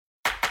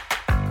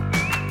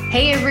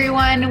Hey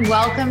everyone,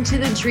 welcome to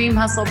the Dream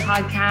Hustle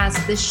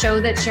podcast, the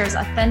show that shares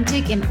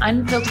authentic and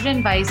unfiltered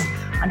advice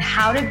on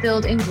how to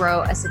build and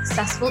grow a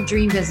successful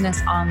dream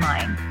business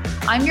online.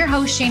 I'm your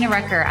host, Shayna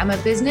Recker. I'm a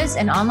business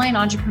and online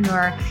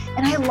entrepreneur,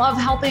 and I love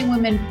helping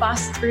women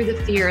bust through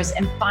the fears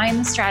and find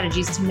the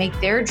strategies to make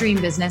their dream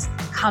business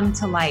come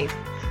to life.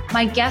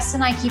 My guests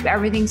and I keep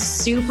everything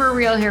super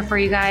real here for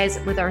you guys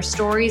with our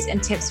stories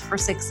and tips for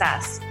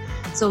success.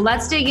 So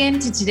let's dig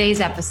into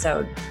today's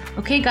episode.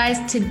 Okay, guys,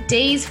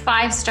 today's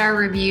 5-star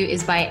review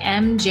is by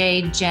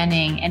MJ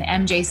Jennings, and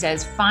MJ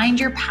says, find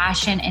your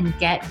passion and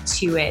get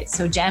to it.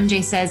 So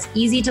MJ says,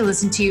 easy to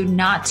listen to,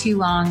 not too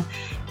long,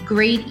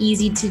 great,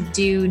 easy to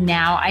do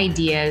now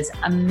ideas,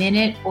 a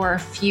minute or a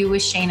few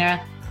with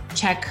Shayna.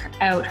 Check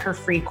out her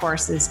free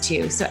courses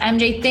too. So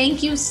MJ,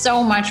 thank you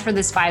so much for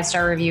this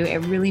 5-star review. It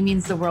really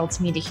means the world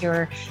to me to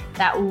hear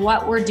that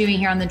what we're doing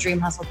here on the Dream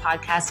Hustle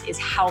podcast is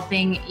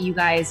helping you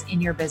guys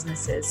in your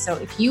businesses. So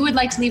if you would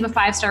like to leave a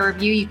 5-star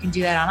review, you can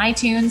do that on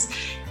iTunes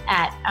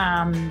at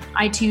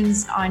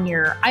iTunes on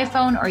your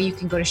iPhone, or you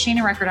can go to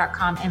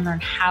shaynarecker.com and learn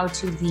how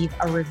to leave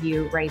a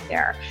review right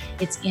there.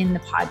 It's in the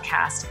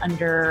podcast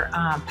under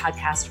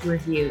podcast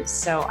reviews.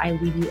 So I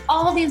leave you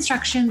all the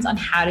instructions on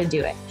how to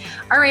do it.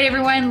 All right,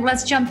 everyone,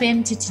 let's jump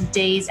into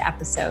today's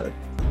episode.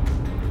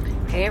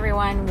 Hey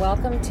everyone,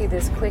 welcome to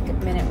this quick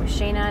minute with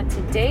Shayna.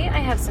 Today I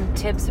have some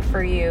tips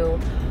for you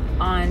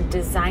on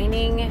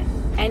designing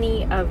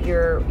any of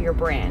your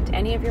brand,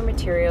 any of your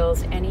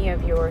materials, any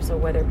of your, so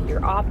whether it be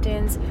your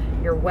opt-ins,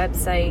 your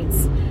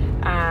websites,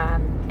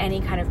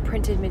 any kind of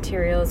printed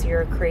materials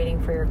you're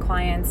creating for your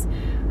clients.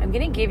 I'm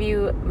going to give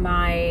you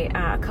my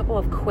couple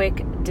of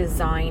quick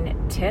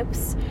design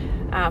tips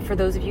for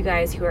those of you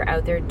guys who are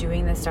out there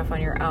doing this stuff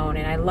on your own.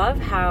 And I love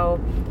how,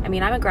 I'm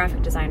a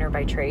graphic designer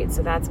by trade,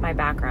 so that's my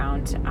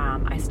background.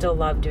 I still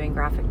love doing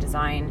graphic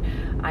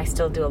design. I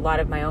still do a lot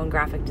of my own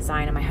graphic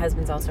design, and my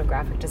husband's also a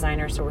graphic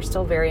designer, so we're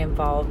still very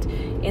involved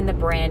in the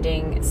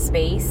branding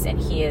space, and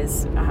he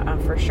is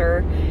for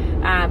sure.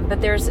 But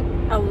there's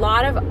a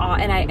lot of,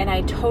 and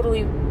I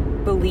totally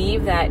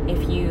believe that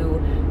if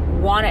you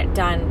want it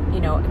done,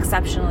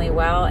 exceptionally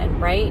well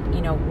and right,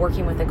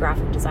 working with a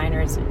graphic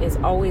designer is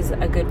always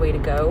a good way to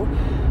go.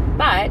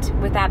 But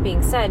with that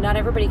being said, not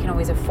everybody can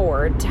always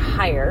afford to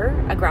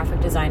hire a graphic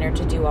designer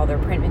to do all their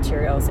print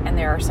materials. And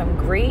there are some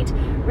great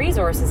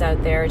resources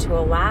out there to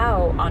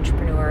allow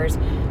entrepreneurs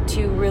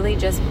to really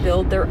just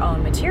build their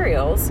own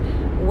materials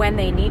when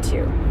they need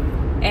to.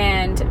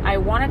 And I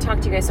want to talk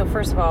to you guys. So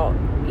first of all,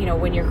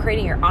 when you're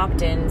creating your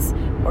opt-ins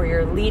or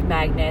your lead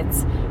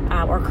magnets,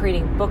 or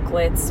creating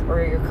booklets,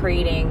 or you're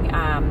creating,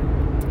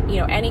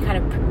 any kind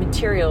of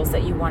materials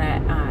that you want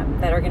to,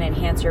 that are going to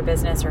enhance your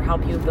business or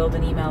help you build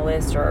an email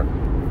list or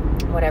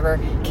whatever,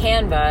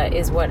 Canva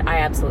is what I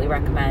absolutely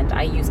recommend.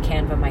 I use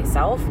Canva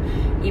myself.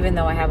 Even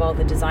though I have all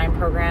the design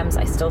programs,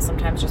 I still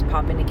sometimes just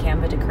pop into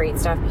Canva to create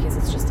stuff because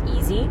it's just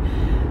easy.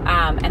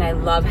 And I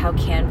love how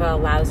Canva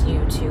allows you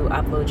to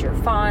upload your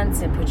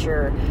fonts and put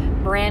your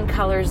brand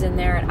colors in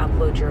there and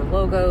upload your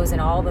logos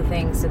and all the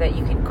things so that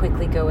you can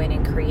quickly go in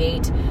and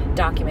create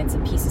documents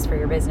and pieces for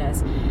your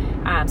business.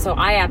 So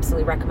I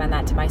absolutely recommend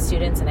that to my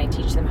students, and I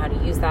teach them how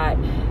to use that.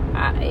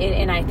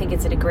 And I think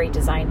it's a great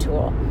design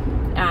tool.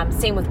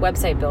 Same with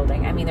website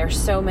building. There's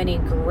so many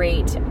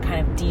great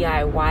kind of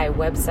DIY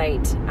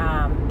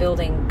website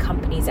building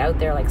companies out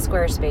there like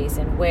Squarespace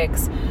and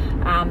Wix,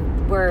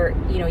 where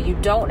you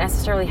don't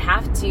necessarily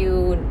have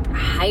to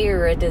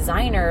hire a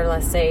designer,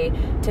 let's say,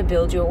 to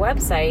build you a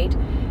website.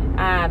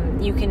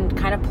 You can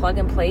kind of plug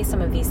and play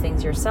some of these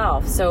things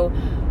yourself. So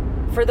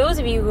for those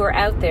of you who are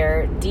out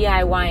there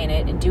DIYing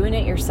it and doing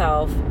it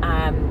yourself,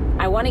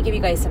 I want to give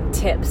you guys some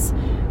tips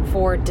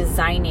for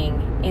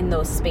designing in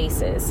those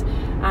spaces,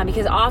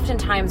 because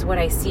oftentimes what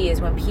I see is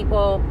when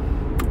people,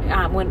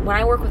 when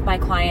I work with my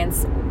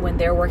clients, when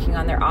they're working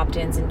on their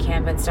opt-ins and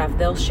Canva and stuff,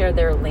 they'll share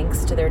their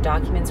links to their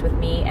documents with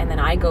me, and then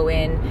I go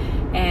in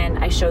and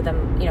I show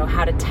them,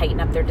 how to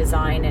tighten up their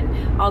design,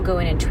 and I'll go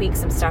in and tweak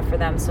some stuff for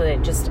them so that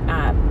it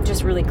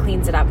just really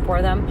cleans it up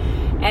for them.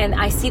 And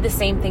I see the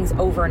same things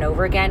over and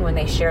over again when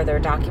they share their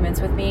documents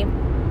with me.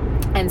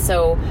 And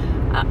so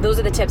those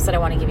are the tips that I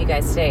want to give you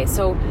guys today.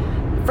 So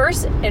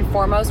first and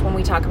foremost, when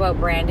we talk about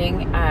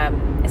branding,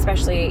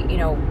 especially,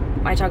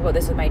 I talk about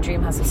this with my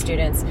Dream Hustle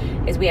students,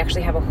 is we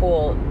actually have a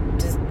whole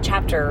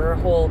chapter or a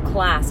whole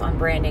class on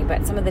branding.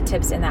 But some of the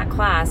tips in that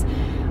class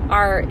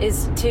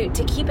is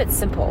to keep it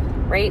simple,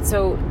 right?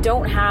 So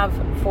don't have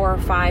 4 or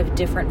 5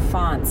 different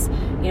fonts,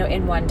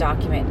 in one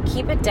document.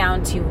 Keep it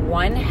down to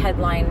one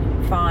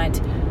headline font,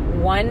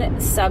 one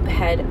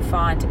subhead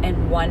font,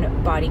 and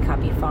one body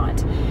copy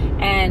font.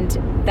 And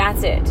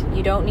that's it.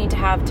 You don't need to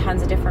have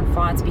tons of different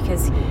fonts,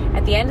 because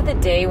at the end of the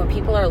day, when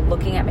people are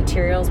looking at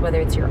materials, whether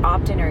it's your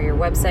opt-in or your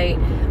website,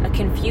 a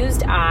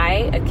confused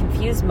eye, a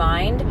confused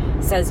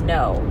mind says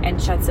no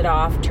and shuts it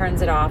off,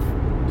 turns it off,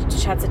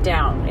 shuts it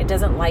down. It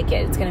doesn't like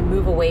it. It's going to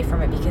move away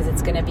from it because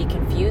it's going to be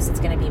confused. It's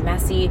going to be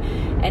messy,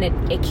 and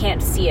it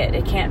can't see it.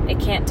 It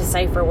can't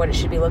decipher what it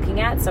should be looking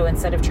at. So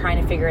instead of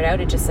trying to figure it out,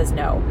 it just says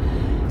no.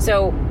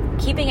 So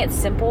keeping it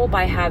simple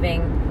by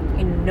having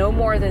no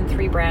more than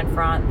 3 brand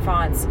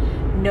fonts,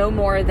 no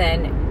more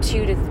than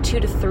two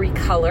to three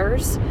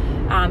colors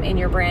in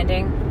your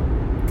branding,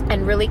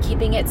 and really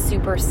keeping it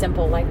super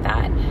simple like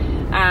that.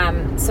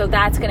 So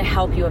that's going to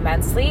help you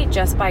immensely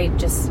just by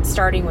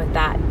starting with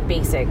that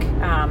basic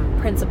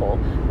principle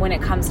when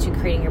it comes to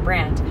creating your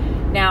brand.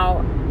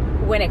 Now,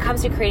 when it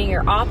comes to creating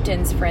your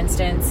opt-ins, for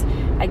instance,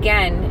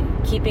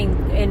 again,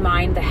 keeping in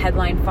mind the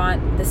headline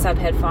font, the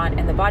subhead font,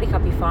 and the body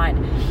copy font,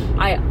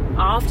 I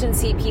often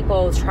see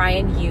people try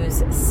and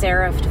use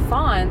serifed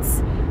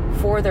fonts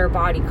for their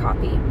body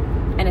copy.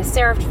 And a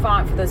serifed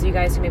font, for those of you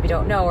guys who maybe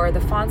don't know, are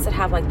the fonts that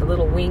have like the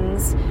little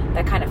wings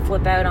that kind of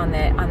flip out on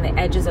the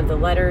edges of the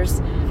letters.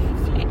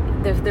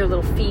 Their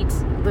little feet,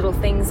 little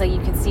things that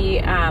you can see.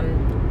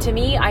 To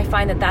me, I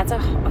find that that's a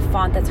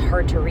font that's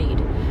hard to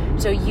read.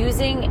 So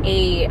using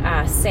a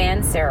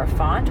sans serif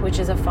font, which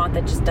is a font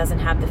that just doesn't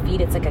have the feet,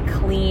 it's like a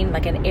clean,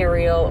 like an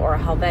Arial or a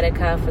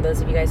Helvetica, for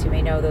those of you guys who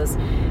may know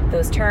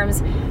those terms,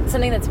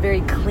 something that's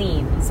very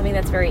clean, something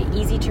that's very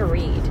easy to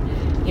read,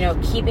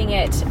 keeping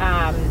it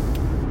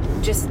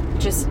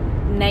just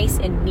nice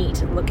and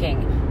neat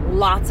looking,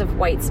 lots of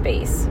white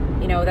space.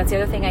 That's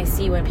the other thing I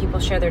see when people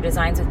share their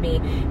designs with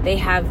me. They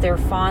have their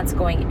fonts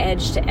going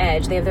edge to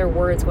edge. They have their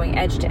words going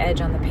edge to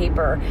edge on the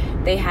paper.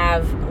 They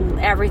have,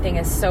 everything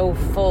is so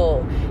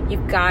full.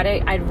 You've got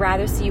it. I'd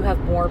rather see you have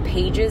more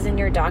pages in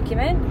your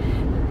document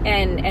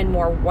and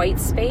more white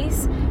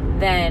space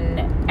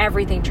than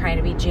everything trying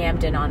to be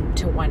jammed in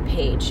onto one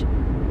page.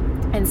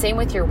 And same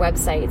with your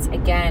websites.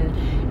 Again,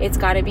 it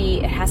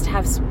has to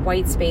have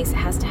white space. It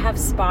has to have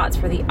spots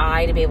for the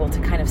eye to be able to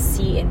kind of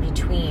see in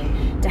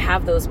between, to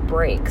have those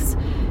breaks.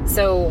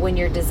 So when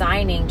you're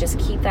designing, just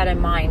keep that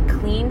in mind.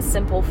 Clean,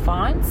 simple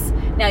fonts.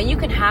 Now you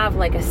can have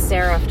like a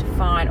serifed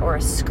font or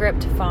a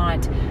script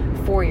font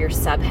for your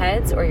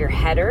subheads or your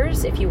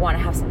headers if you want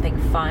to have something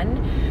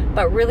fun,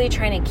 but really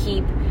trying to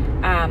keep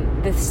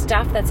the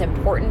stuff that's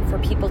important for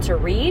people to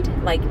read,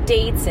 like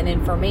dates and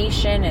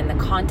information and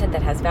the content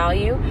that has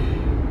value,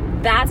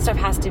 that stuff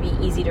has to be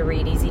easy to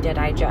read, easy to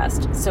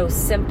digest. So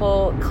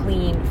simple,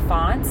 clean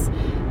fonts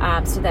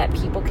so that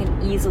people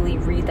can easily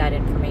read that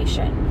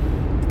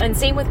information. And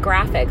same with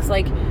graphics.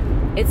 Like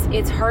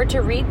it's hard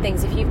to read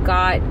things if you've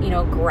got,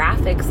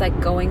 graphics like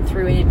going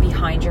through and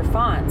behind your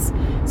fonts.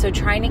 So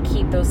trying to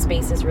keep those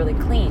spaces really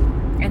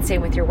clean. And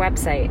same with your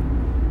website.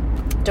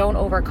 Don't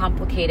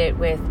overcomplicate it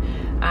with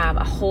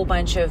a whole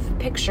bunch of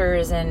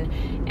pictures and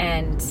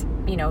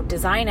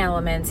design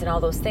elements and all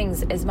those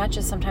things. As much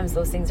as sometimes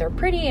those things are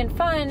pretty and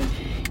fun,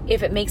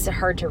 if it makes it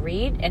hard to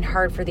read and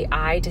hard for the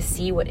eye to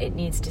see what it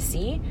needs to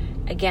see,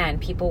 again,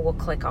 people will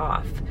click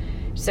off.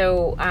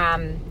 So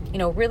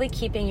really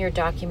keeping your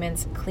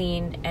documents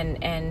clean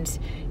and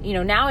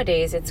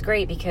nowadays it's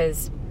great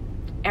because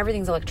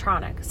everything's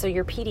electronic. So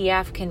your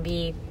PDF can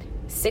be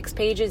 6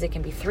 pages, it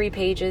can be 3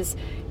 pages,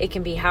 it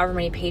can be however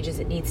many pages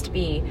it needs to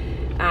be.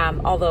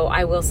 Although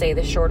I will say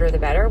the shorter the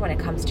better when it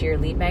comes to your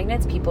lead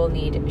magnets. People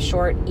need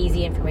short,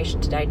 easy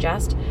information to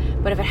digest.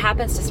 But if it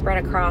happens to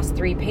spread across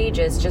 3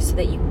 pages just so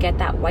that you can get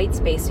that white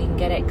space, so you can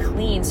get it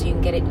clean, so you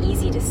can get it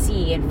easy to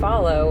see and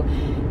follow,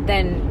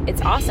 then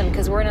it's awesome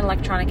because we're in an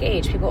electronic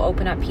age. People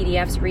open up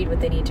PDFs, read what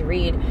they need to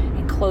read,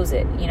 and close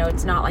it.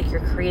 It's not like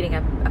you're creating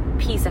a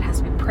piece that has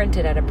to be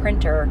printed at a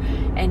printer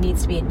and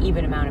needs to be an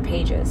even amount of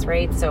pages,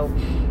 right? So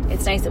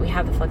it's nice that we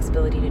have the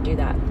flexibility to do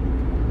that.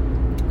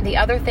 The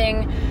other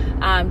thing,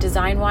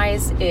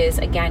 design-wise, is,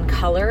 again,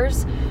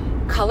 colors.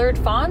 Colored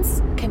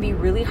fonts can be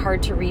really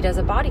hard to read as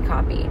a body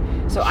copy.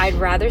 So I'd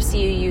rather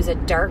see you use a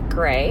dark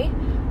gray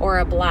or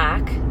a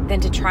black than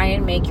to try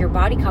and make your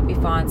body copy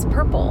fonts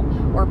purple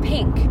or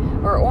pink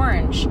or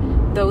orange.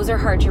 Those are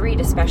hard to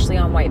read, especially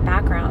on white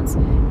backgrounds,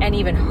 and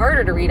even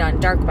harder to read on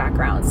dark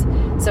backgrounds.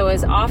 So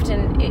as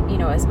often,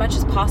 as much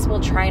as possible,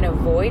 try and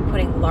avoid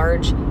putting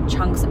large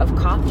chunks of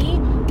copy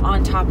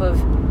on top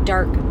of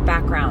dark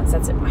backgrounds.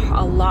 That's a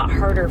lot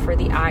harder for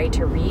the eye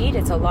to read.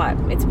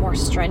 It's more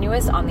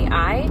strenuous on the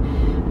eye,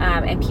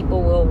 and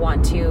people will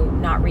want to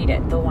not read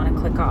it. They'll want to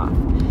click off.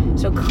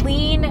 So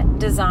clean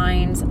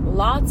designs,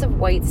 lots of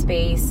white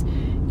space.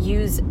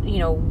 Use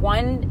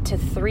 1 to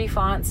 3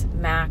 fonts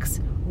max,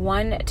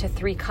 1 to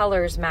 3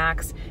 colors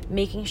max,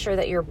 making sure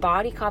that your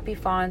body copy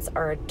fonts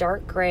are a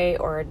dark gray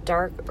or a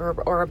dark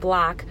or a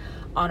black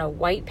on a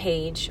white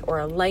page or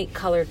a light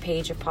colored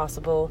page if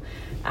possible.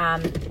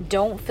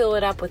 Don't fill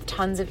it up with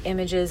tons of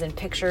images and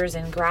pictures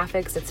and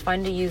graphics. It's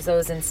fun to use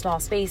those in small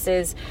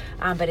spaces,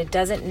 but it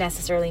doesn't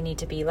necessarily need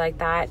to be like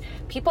that.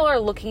 People are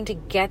looking to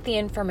get the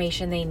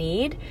information they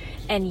need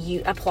and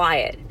you apply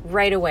it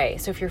right away.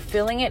 So if you're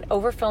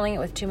overfilling it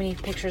with too many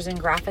pictures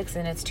and graphics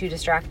and it's too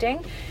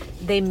distracting,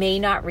 they may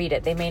not read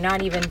it. They may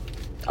not even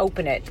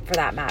open it for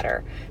that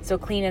matter. So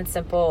clean and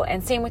simple.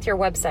 And same with your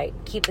website.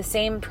 Keep the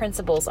same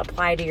principles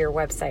apply to your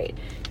website.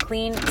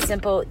 Clean,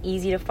 simple,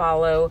 easy to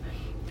follow,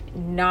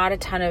 not a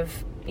ton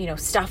of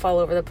stuff all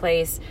over the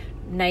place,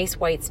 nice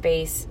white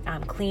space,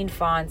 clean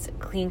fonts,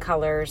 clean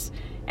colors,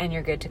 and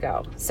you're good to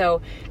go.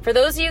 So for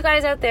those of you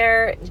guys out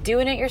there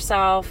doing it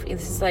yourself,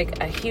 this is like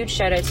a huge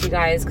shout out to you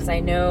guys, because I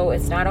know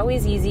it's not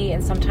always easy.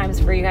 And sometimes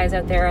for you guys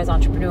out there as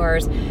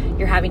entrepreneurs,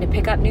 you're having to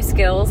pick up new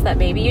skills that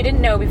maybe you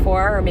didn't know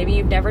before, or maybe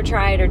you've never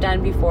tried or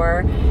done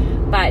before.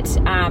 But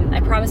I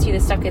promise you,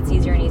 this stuff gets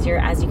easier and easier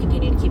as you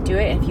continue to keep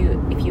doing it.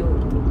 And if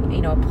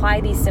you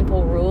apply these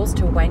simple rules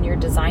to when you're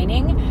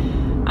designing,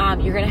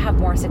 you're going to have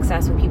more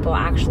success with people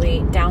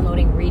actually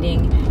downloading,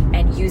 reading,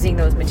 and using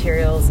those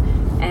materials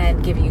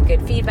and giving you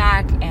good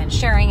feedback and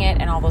sharing it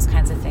and all those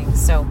kinds of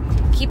things. So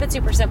keep it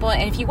super simple.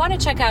 And if you want to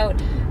check out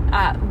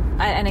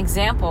an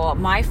example,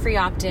 my free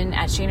opt-in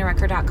at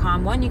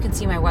shanarecker.com. One, you can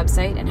see my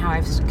website and how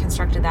I've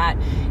constructed that.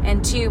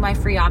 And two, my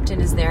free opt-in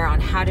is there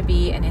on how to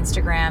be an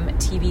Instagram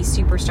TV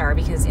superstar,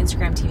 because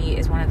Instagram TV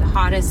is one of the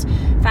hottest,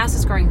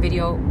 fastest growing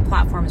video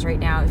platforms right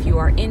now. If you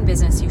are in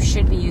business, you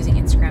should be using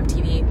Instagram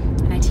TV.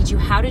 And I teach you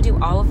how to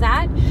do all of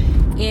that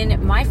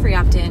in my free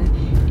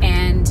opt-in.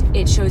 And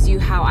it shows you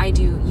how I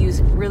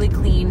use really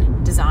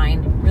clean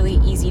design, really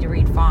easy to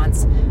read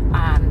fonts,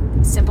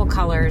 simple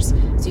colors.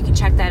 So you can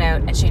check that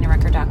out at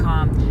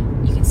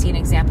shanarecker.com. You can see an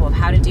example of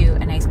how to do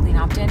a nice clean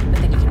opt-in,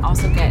 but then you can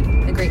also get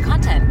the great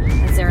content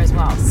that's there as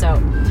well. So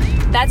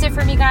that's it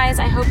for me, guys.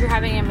 I hope you're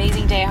having an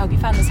amazing day. I hope you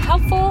found this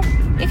helpful.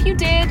 If you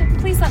did,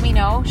 please let me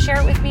know. Share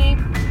it with me.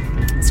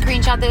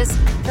 Screenshot this,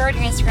 throw it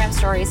in your Instagram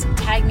stories,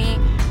 tag me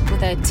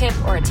with a tip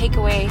or a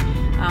takeaway.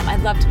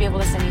 I'd love to be able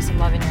to send you some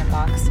love in your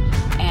inbox.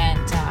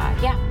 And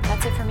yeah,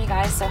 that's it for me,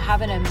 guys. So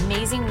have an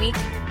amazing week.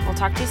 We'll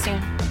talk to you soon.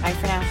 Bye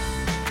for now.